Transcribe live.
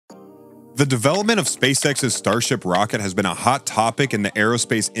The development of SpaceX's Starship rocket has been a hot topic in the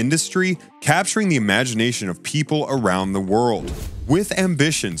aerospace industry, capturing the imagination of people around the world. With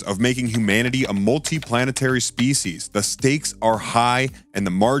ambitions of making humanity a multiplanetary species, the stakes are high and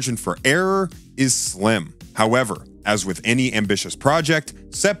the margin for error is slim. However, as with any ambitious project,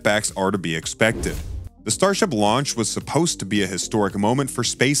 setbacks are to be expected. The Starship launch was supposed to be a historic moment for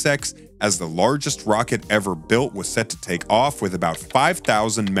SpaceX, as the largest rocket ever built was set to take off with about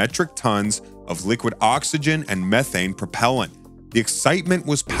 5,000 metric tons of liquid oxygen and methane propellant. The excitement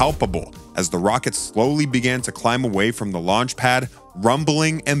was palpable as the rocket slowly began to climb away from the launch pad,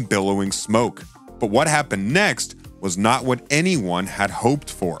 rumbling and billowing smoke. But what happened next was not what anyone had hoped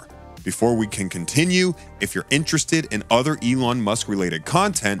for. Before we can continue, if you're interested in other Elon Musk-related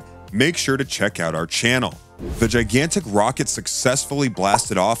content, make sure to check out our channel. The gigantic rocket successfully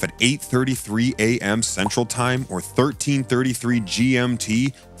blasted off at 8:33 a.m. Central Time or 13:33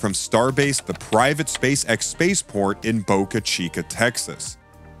 GMT from Starbase, the private SpaceX spaceport in Boca Chica, Texas.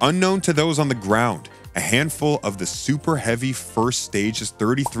 Unknown to those on the ground, a handful of the Super Heavy first stage's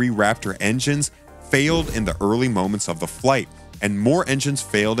 33 Raptor engines failed in the early moments of the flight, and more engines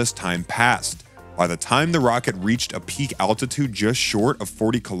failed as time passed. By the time the rocket reached a peak altitude just short of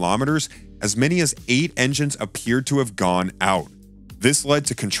 40 kilometers, as many as 8 engines appeared to have gone out. This led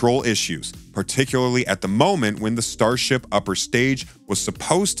to control issues, particularly at the moment when the Starship upper stage was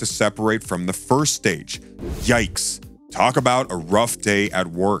supposed to separate from the first stage. Yikes! Talk about a rough day at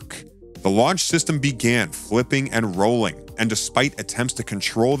work. The launch system began flipping and rolling, and despite attempts to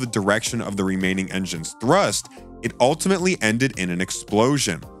control the direction of the remaining engine's thrust, it ultimately ended in an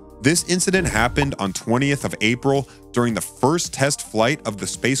explosion. This incident happened on 20th of April during the first test flight of the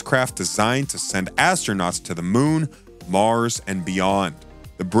spacecraft designed to send astronauts to the moon, Mars, and beyond.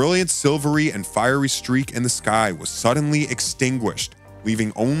 The brilliant silvery and fiery streak in the sky was suddenly extinguished,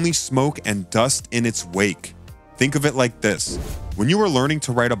 leaving only smoke and dust in its wake. Think of it like this. When you were learning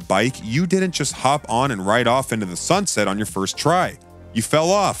to ride a bike, you didn't just hop on and ride off into the sunset on your first try. You fell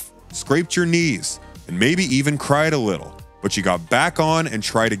off, scraped your knees, and maybe even cried a little. But you got back on and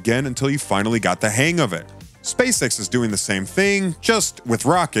tried again until you finally got the hang of it. SpaceX is doing the same thing, just with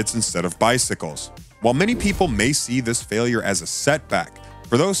rockets instead of bicycles. While many people may see this failure as a setback,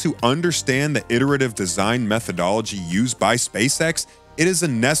 for those who understand the iterative design methodology used by SpaceX, it is a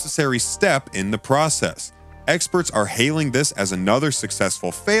necessary step in the process. Experts are hailing this as another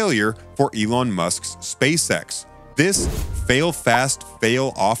successful failure for Elon Musk's SpaceX. This fail fast,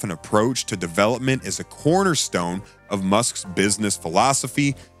 fail often approach to development is a cornerstone of Musk's business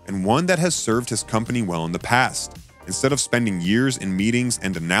philosophy and one that has served his company well in the past. Instead of spending years in meetings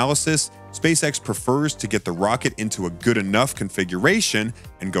and analysis, SpaceX prefers to get the rocket into a good enough configuration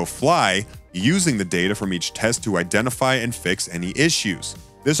and go fly, using the data from each test to identify and fix any issues.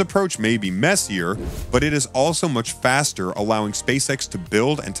 This approach may be messier, but it is also much faster, allowing SpaceX to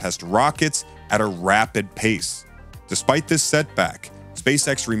build and test rockets at a rapid pace. Despite this setback,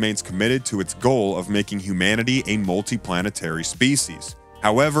 SpaceX remains committed to its goal of making humanity a multiplanetary species.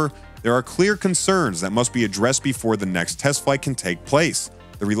 However, there are clear concerns that must be addressed before the next test flight can take place.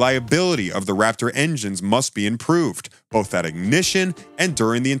 The reliability of the Raptor engines must be improved, both at ignition and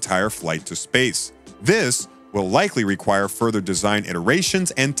during the entire flight to space. This will likely require further design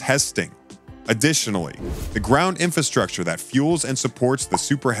iterations and testing. Additionally, the ground infrastructure that fuels and supports the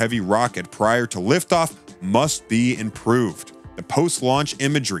Super Heavy rocket prior to liftoff must be improved. The post-launch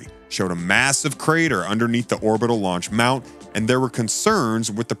imagery showed a massive crater underneath the orbital launch mount, and there were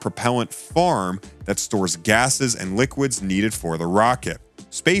concerns with the propellant farm that stores gases and liquids needed for the rocket.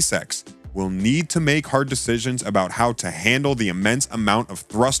 SpaceX will need to make hard decisions about how to handle the immense amount of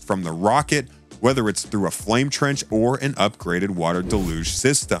thrust from the rocket, whether it's through a flame trench or an upgraded water deluge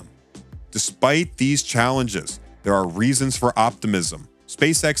system. Despite these challenges, there are reasons for optimism.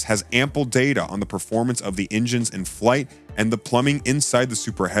 SpaceX has ample data on the performance of the engines in flight and the plumbing inside the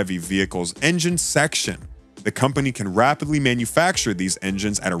Super Heavy vehicle's engine section. The company can rapidly manufacture these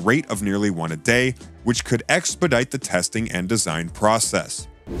engines at a rate of nearly one a day, which could expedite the testing and design process.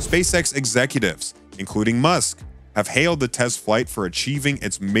 SpaceX executives, including Musk, have hailed the test flight for achieving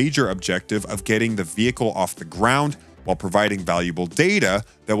its major objective of getting the vehicle off the ground while providing valuable data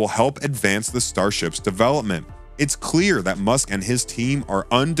that will help advance the Starship's development. It's clear that Musk and his team are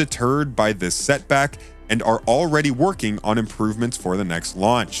undeterred by this setback and are already working on improvements for the next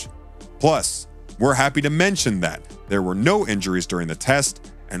launch. Plus, we're happy to mention that there were no injuries during the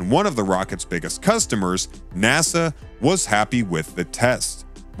test, and one of the rocket's biggest customers, NASA, was happy with the test.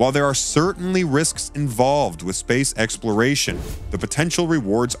 While there are certainly risks involved with space exploration, the potential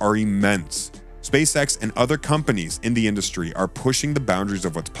rewards are immense. SpaceX and other companies in the industry are pushing the boundaries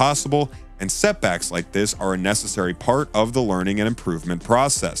of what's possible, and setbacks like this are a necessary part of the learning and improvement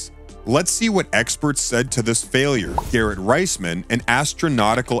process. Let's see what experts said to this failure. Garrett Reisman, an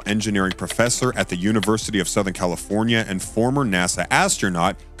astronautical engineering professor at the University of Southern California and former NASA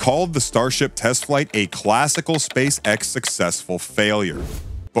astronaut, called the Starship test flight a classical SpaceX successful failure.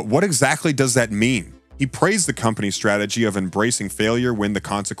 But what exactly does that mean? He praised the company's strategy of embracing failure when the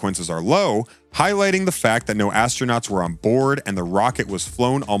consequences are low, highlighting the fact that no astronauts were on board and the rocket was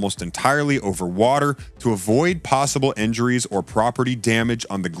flown almost entirely over water to avoid possible injuries or property damage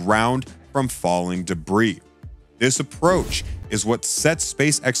on the ground from falling debris. This approach is what sets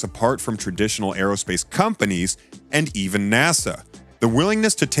SpaceX apart from traditional aerospace companies and even NASA. The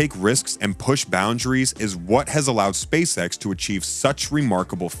willingness to take risks and push boundaries is what has allowed SpaceX to achieve such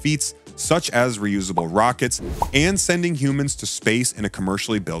remarkable feats, such as reusable rockets and sending humans to space in a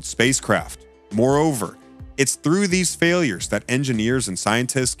commercially built spacecraft. Moreover, it's through these failures that engineers and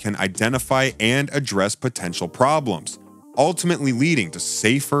scientists can identify and address potential problems, ultimately leading to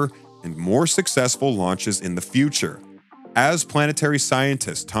safer and more successful launches in the future. As planetary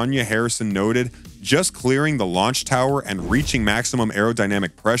scientist Tanya Harrison noted, just clearing the launch tower and reaching maximum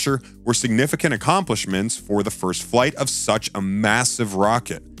aerodynamic pressure were significant accomplishments for the first flight of such a massive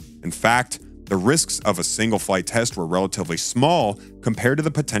rocket. In fact, the risks of a single flight test were relatively small compared to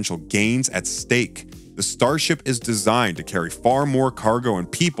the potential gains at stake. The Starship is designed to carry far more cargo and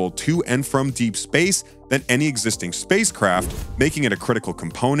people to and from deep space than any existing spacecraft, making it a critical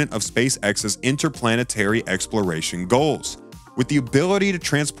component of SpaceX's interplanetary exploration goals. With the ability to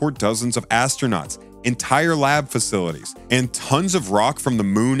transport dozens of astronauts, entire lab facilities, and tons of rock from the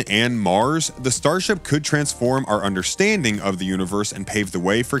moon and Mars, the Starship could transform our understanding of the universe and pave the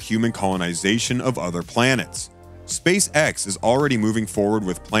way for human colonization of other planets. SpaceX is already moving forward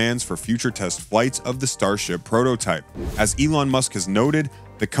with plans for future test flights of the Starship prototype. As Elon Musk has noted,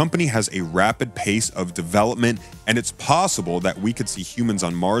 the company has a rapid pace of development, and it's possible that we could see humans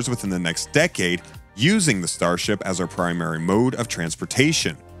on Mars within the next decade using the Starship as our primary mode of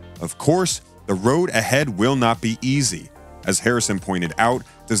transportation. Of course, the road ahead will not be easy. As Harrison pointed out,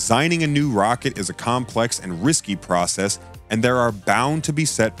 designing a new rocket is a complex and risky process, and there are bound to be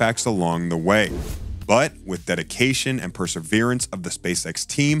setbacks along the way. But with dedication and perseverance of the SpaceX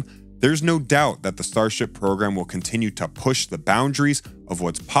team, there's no doubt that the Starship program will continue to push the boundaries of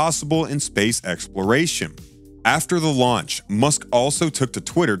what's possible in space exploration. After the launch, Musk also took to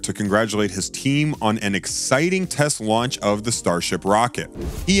Twitter to congratulate his team on an exciting test launch of the Starship rocket.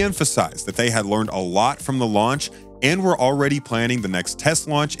 He emphasized that they had learned a lot from the launch and were already planning the next test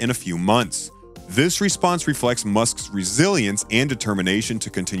launch in a few months. This response reflects Musk's resilience and determination to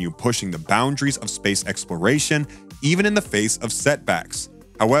continue pushing the boundaries of space exploration, even in the face of setbacks.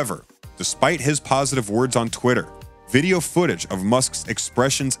 However, despite his positive words on Twitter, video footage of Musk's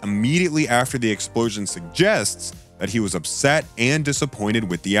expressions immediately after the explosion suggests that he was upset and disappointed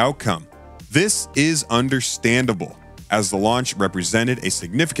with the outcome. This is understandable, as the launch represented a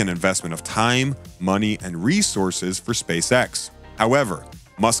significant investment of time, money, and resources for SpaceX. However,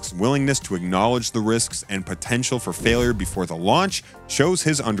 Musk's willingness to acknowledge the risks and potential for failure before the launch shows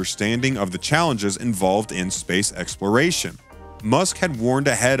his understanding of the challenges involved in space exploration. Musk had warned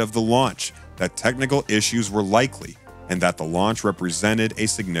ahead of the launch that technical issues were likely and that the launch represented a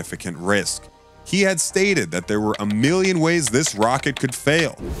significant risk. He had stated that there were a million ways this rocket could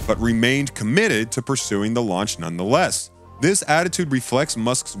fail, but remained committed to pursuing the launch nonetheless. This attitude reflects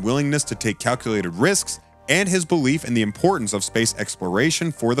Musk's willingness to take calculated risks and his belief in the importance of space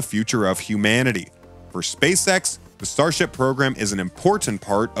exploration for the future of humanity. For SpaceX, the Starship program is an important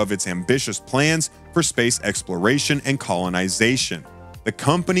part of its ambitious plans for space exploration and colonization. The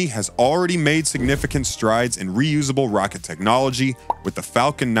company has already made significant strides in reusable rocket technology with the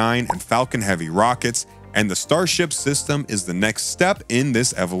Falcon 9 and Falcon Heavy rockets, and the Starship system is the next step in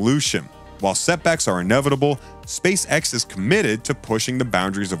this evolution. While setbacks are inevitable, SpaceX is committed to pushing the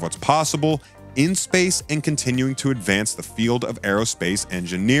boundaries of what's possible in space and continuing to advance the field of aerospace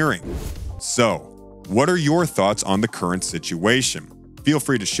engineering. So, what are your thoughts on the current situation? Feel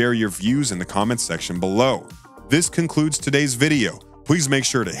free to share your views in the comments section below. This concludes today's video. Please make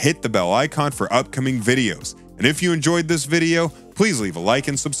sure to hit the bell icon for upcoming videos. And if you enjoyed this video, please leave a like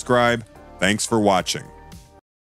and subscribe. Thanks for watching.